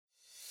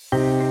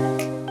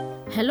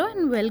Hello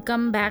and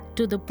welcome back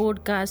to the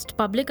podcast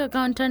Public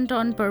Accountant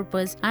on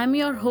Purpose. I'm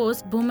your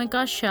host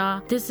Bhumika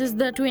Shah. This is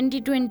the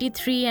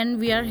 2023 and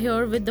we are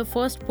here with the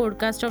first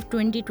podcast of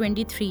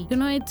 2023.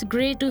 It's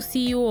great to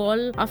see you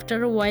all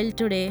after a while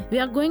today. We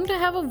are going to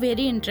have a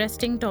very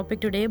interesting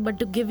topic today, but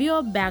to give you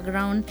a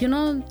background,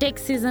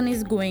 tax season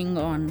is going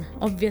on,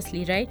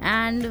 obviously, right?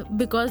 And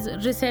because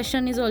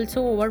recession is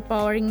also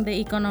overpowering the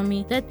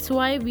economy, that's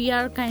why we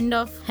are kind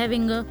of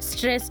having a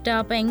stressed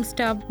up, angst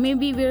up.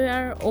 Maybe we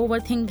are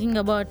overthinking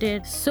about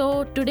it.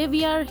 So today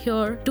we are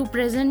here to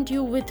present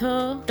you with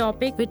a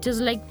topic which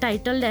is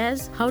titled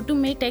as how to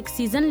make tax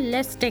season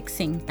less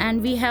taxing.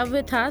 And we have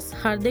with us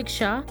Hardik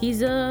Shah.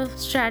 He's a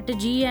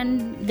strategy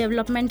and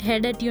development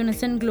head at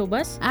Unison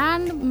Globus.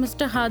 And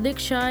Mr. Hardik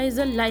Shah is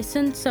a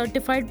licensed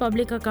certified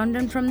public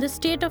accountant from the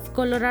state of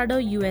Colorado,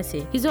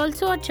 USA. He's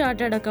also a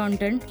chartered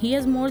accountant. He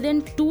has more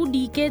than 2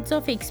 decades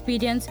of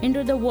experience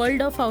into the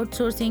world of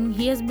outsourcing.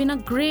 He has been a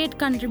great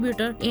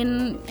contributor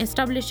in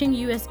establishing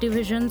US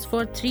divisions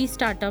for 3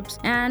 startups,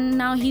 and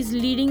now he's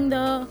leading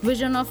the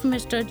vision of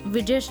Mr.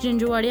 Vijesh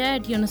Jinjuwadia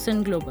at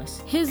Unison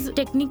Globus. His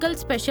technical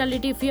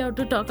specialty, if you have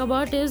to talk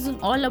about, is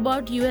all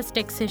about US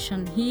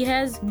taxation. He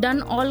has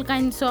done all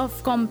kinds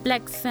of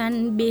complex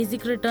and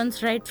basic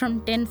returns, right from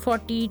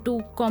 1040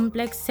 to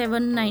complex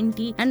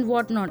 790 and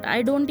whatnot.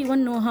 I don't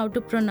even know how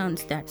to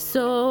pronounce that.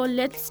 So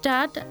let's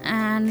start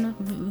and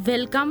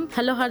welcome.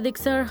 Hello Hardik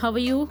sir, how are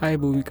you? Hi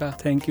Bhumika,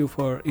 thank you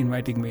for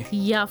inviting me.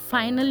 Yeah,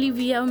 finally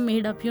we have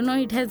made up.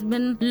 It has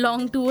been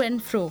long to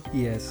and fro.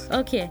 Yes.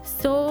 Okay,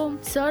 so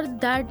sir,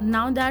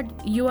 now that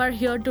you are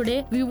here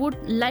today, we would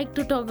like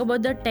to talk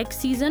about the tax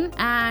season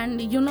and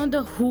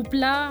the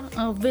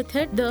hoopla with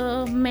it,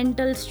 the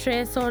mental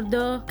stress or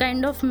the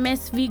kind of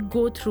mess we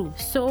go through.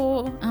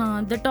 So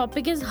the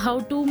topic is how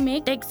to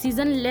make tax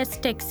season less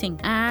taxing,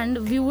 and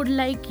we would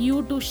like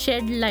you to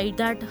shed light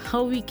that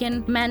how we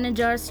can manage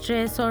our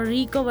stress or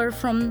recover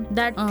from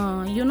that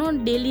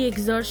daily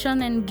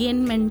exertion and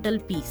gain mental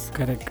peace.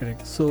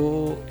 Correct.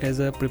 So as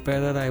a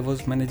preparer, I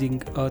was managing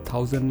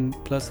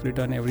 1,000+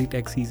 return every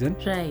tax season.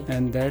 Right.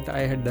 And that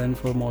I had done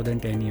for more than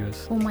 10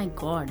 years. Oh my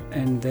God.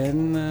 And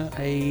then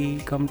I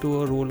come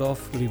to a role of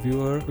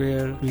reviewer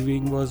where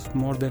reviewing was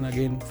more than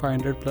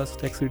 500+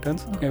 tax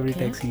returns every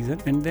tax season.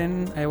 And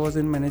then I was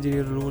in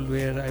managerial role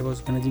where I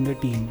was managing a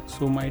team.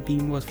 So my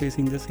team was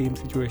facing the same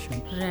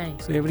situation. Right.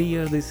 So every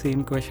year the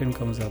same question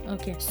comes up.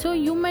 Okay. So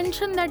you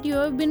mentioned that you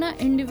have been an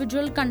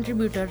individual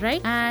contributor,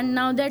 right? And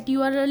now that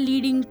you are a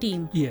leading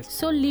team. Yes.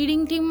 So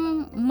leading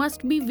team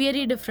must be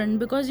very different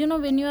because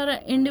when you are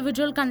an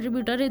individual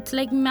contributor, it's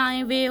like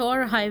my way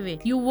or highway.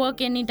 You work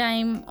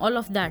anytime, all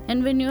of that.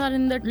 And when you are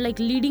in the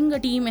leading a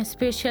team,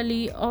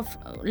 especially of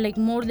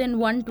more than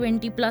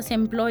 120+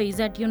 employees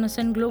at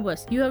Unison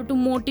Globus, you have to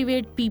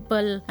motivate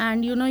people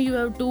and you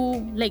have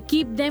to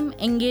keep them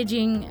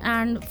engaging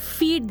and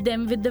feed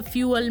them with the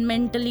fuel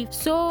mentally.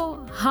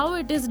 So how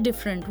it is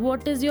different?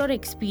 What is your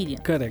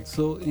experience? Correct.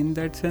 So in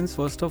that sense,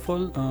 first of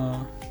all,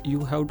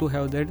 you have to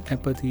have that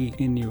empathy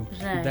in you.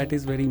 Right. That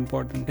is very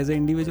important. As an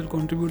individual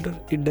contributor,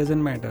 it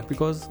doesn't matter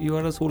because you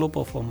are a solo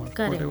performer.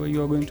 Correct. Whatever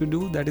you are going to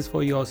do, that is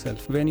for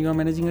yourself. When you are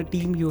managing a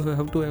team, you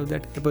have to have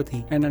that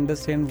empathy and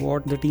understand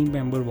what the team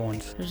member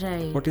wants.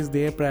 Right. What is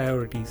their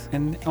priorities.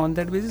 And on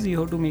that basis, you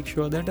have to make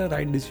sure that a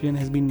right decision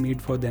has been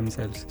made for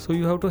themselves. So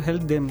you have to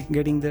help them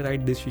getting the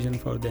right decision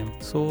for them.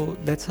 So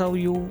that's how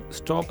you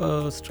stop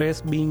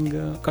stress being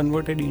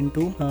converted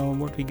into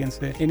what we can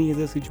say any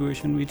other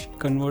situation which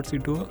converts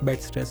into a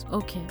bad stress.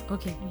 Okay.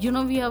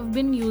 We have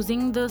been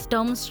using the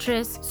term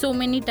stress so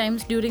many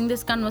times during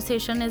this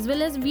conversation as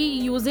well as we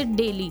use it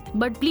daily.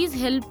 But please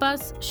help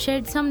us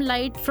shed some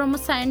light from a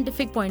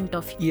scientific point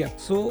of view. Yeah.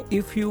 So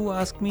if you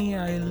ask me,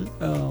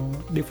 I'll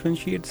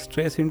differentiate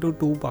stress into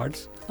 2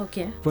 parts.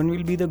 Okay. One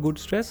will be the good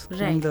stress and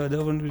Right. the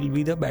other one will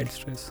be the bad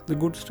stress. The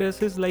good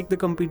stress is like the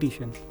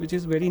competition, which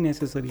is very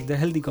necessary, the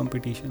healthy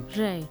competition.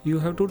 Right. You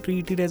have to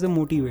treat it as a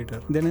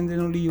motivator. Then and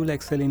then only you'll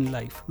excel in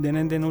life. Then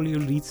and then only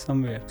you'll reach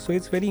somewhere. So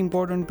it's very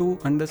important to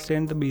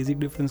understand the basic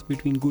difference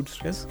between good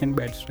stress and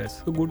bad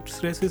stress. So good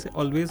stress is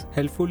always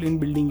helpful in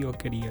building your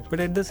career. But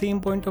at the same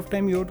point of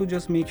time, you have to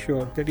just make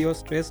sure that your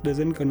stress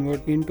doesn't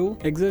convert into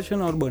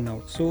exertion or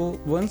burnout. So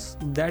once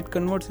that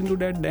converts into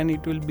that, then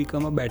it will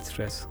become a bad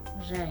stress.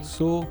 Right.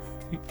 So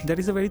there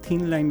is a very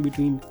thin line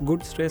between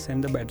good stress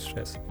and the bad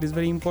stress. It is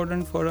very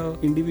important for an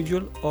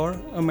individual or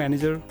a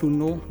manager to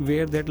know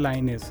where that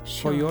line is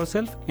Sure. for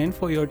yourself and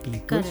for your team.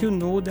 Correct. Once you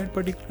know that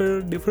particular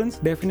difference,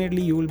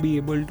 definitely you will be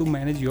able to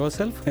manage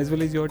yourself as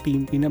well as your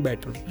team in a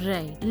better way.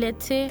 Right.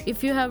 Let's say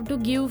if you have to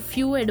give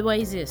few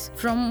advices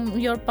from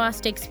your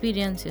past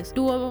experiences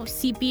to a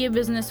CPA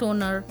business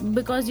owner,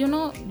 because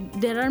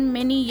there are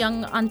many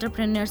young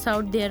entrepreneurs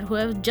out there who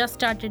have just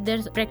started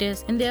their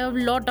practice and they have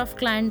a lot of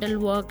clientele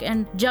work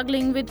and juggling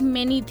struggling with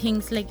many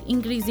things like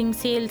increasing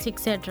sales,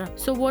 etc.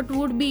 So what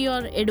would be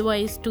your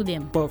advice to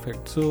them?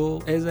 Perfect.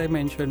 So as I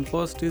mentioned,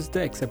 first is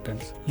the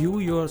acceptance. You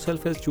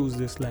yourself has choose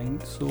this line,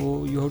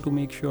 so you have to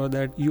make sure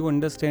that you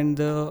understand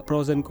the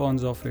pros and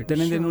cons of it.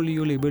 Then and then only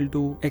you'll able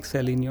to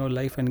excel in your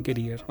life and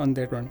career on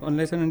that one.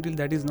 Unless and until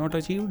that is not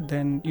achieved,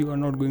 then you are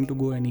not going to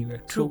go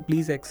anywhere. True. So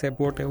please accept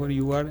whatever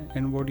you are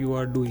and what you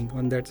are doing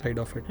on that side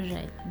of it.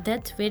 Right.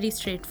 That's very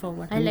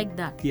straightforward. I like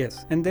that.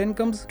 Yes. And then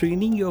comes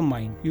training your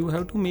mind. You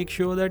have to make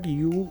sure that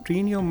you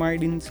train your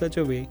mind in such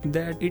a way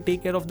that it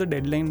take care of the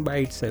deadline by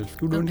itself.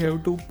 You don't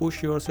have to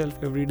push yourself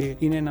every day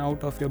in and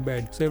out of your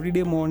bed. So every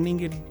day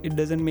morning it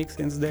doesn't make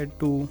sense that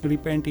to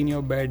repent in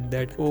your bed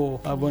that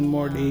one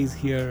more day is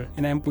here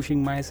and I'm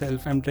pushing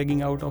myself, I'm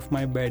dragging out of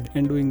my bed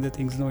and doing the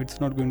things. No,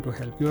 it's not going to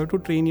help. You have to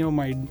train your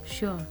mind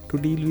to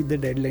deal with the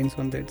deadlines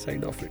on that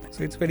side of it.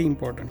 So it's very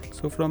important.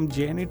 So from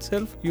Jan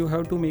itself, you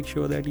have to make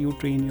sure that you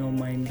train your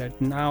mind that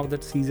now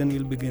that season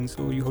will begin.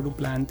 So you have to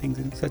plan things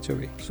in such a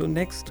way. So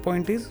next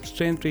point is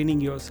strength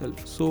training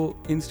yourself. So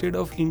instead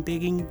of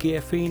intaking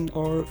caffeine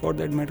or for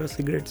that matter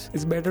cigarettes,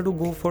 it's better to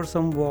go for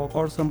some walk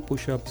or some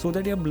push-up so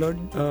that your blood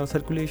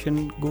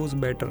circulation goes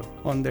better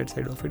on that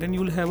side of it and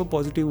you'll have a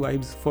positive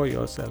vibes for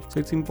yourself. So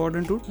it's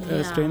important to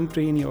strength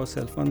train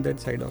yourself on that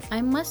side of it.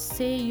 I must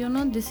say,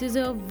 this is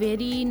a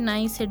very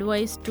nice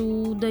advice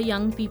to the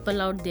young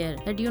people out there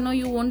that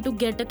you want to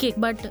get a kick,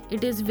 but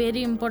it is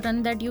very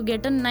important that you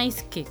get a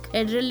nice kick.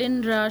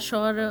 Adrenaline rush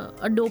or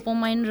a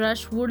dopamine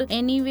rush would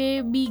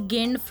anyway be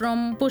gained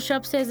from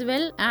push-ups as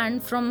well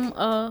and from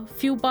a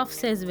few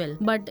puffs as well,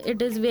 but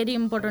it is very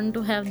important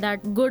to have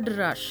that good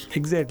rush.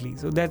 Exactly.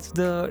 So that's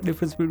the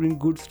difference between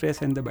good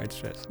stress and the bad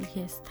stress.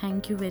 Yes,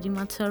 thank you very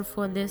much, sir,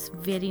 for this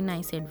very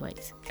nice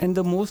advice. And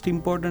the most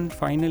important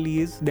finally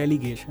is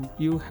delegation.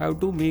 You have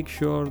to make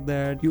sure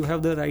that you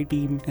have the right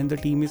team and the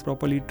team is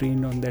properly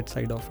trained on that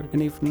side of it.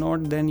 And if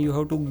not, then you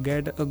have to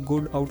get a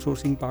good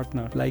outsourcing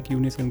partner like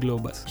Unison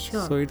Globus.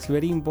 Sure. So it's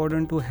very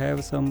important to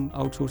have some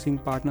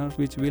outsourcing partners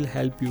which will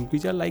help you,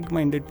 which are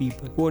like-minded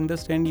people who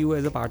understand you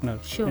as a partner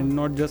and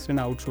not just an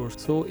outsource.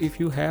 So if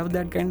you have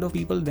that kind of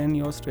people, then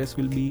your stress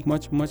will be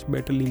much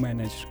betterly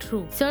managed.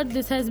 True. Sir,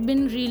 this has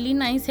been really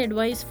nice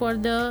advice for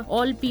the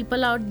all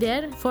people out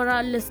there, for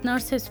our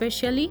listeners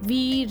especially.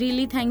 We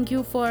really thank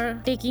you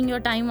for taking your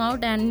time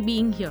out and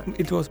being here.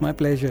 It was my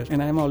pleasure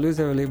and I am always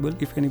available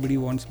if anybody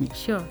wants me.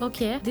 Sure.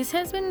 Okay. This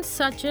has been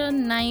such a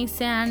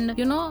nice and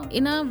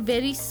in a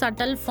very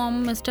subtle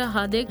form, Mr.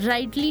 Hardik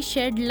rightly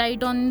shed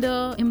light on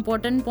the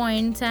important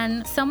points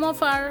and some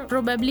of our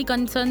probably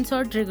concerns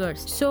or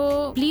triggers.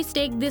 So please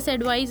take this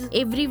advice,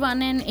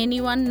 everyone and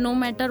anyone, no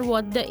matter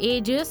what the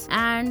age is.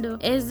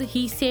 And as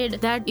he said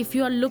that if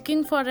you are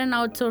looking for an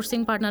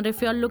outsourcing partner,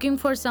 if you are looking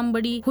for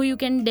somebody who you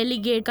can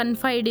delegate,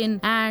 confide in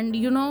and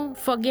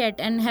forget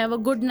and have a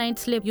good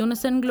night's sleep,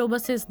 Unison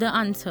Globus is the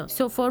answer.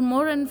 So for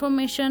more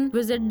information,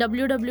 visit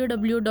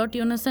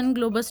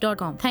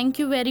www.unisonglobus.com. Thank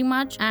you very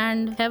much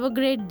and have a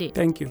great day.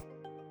 Thank you.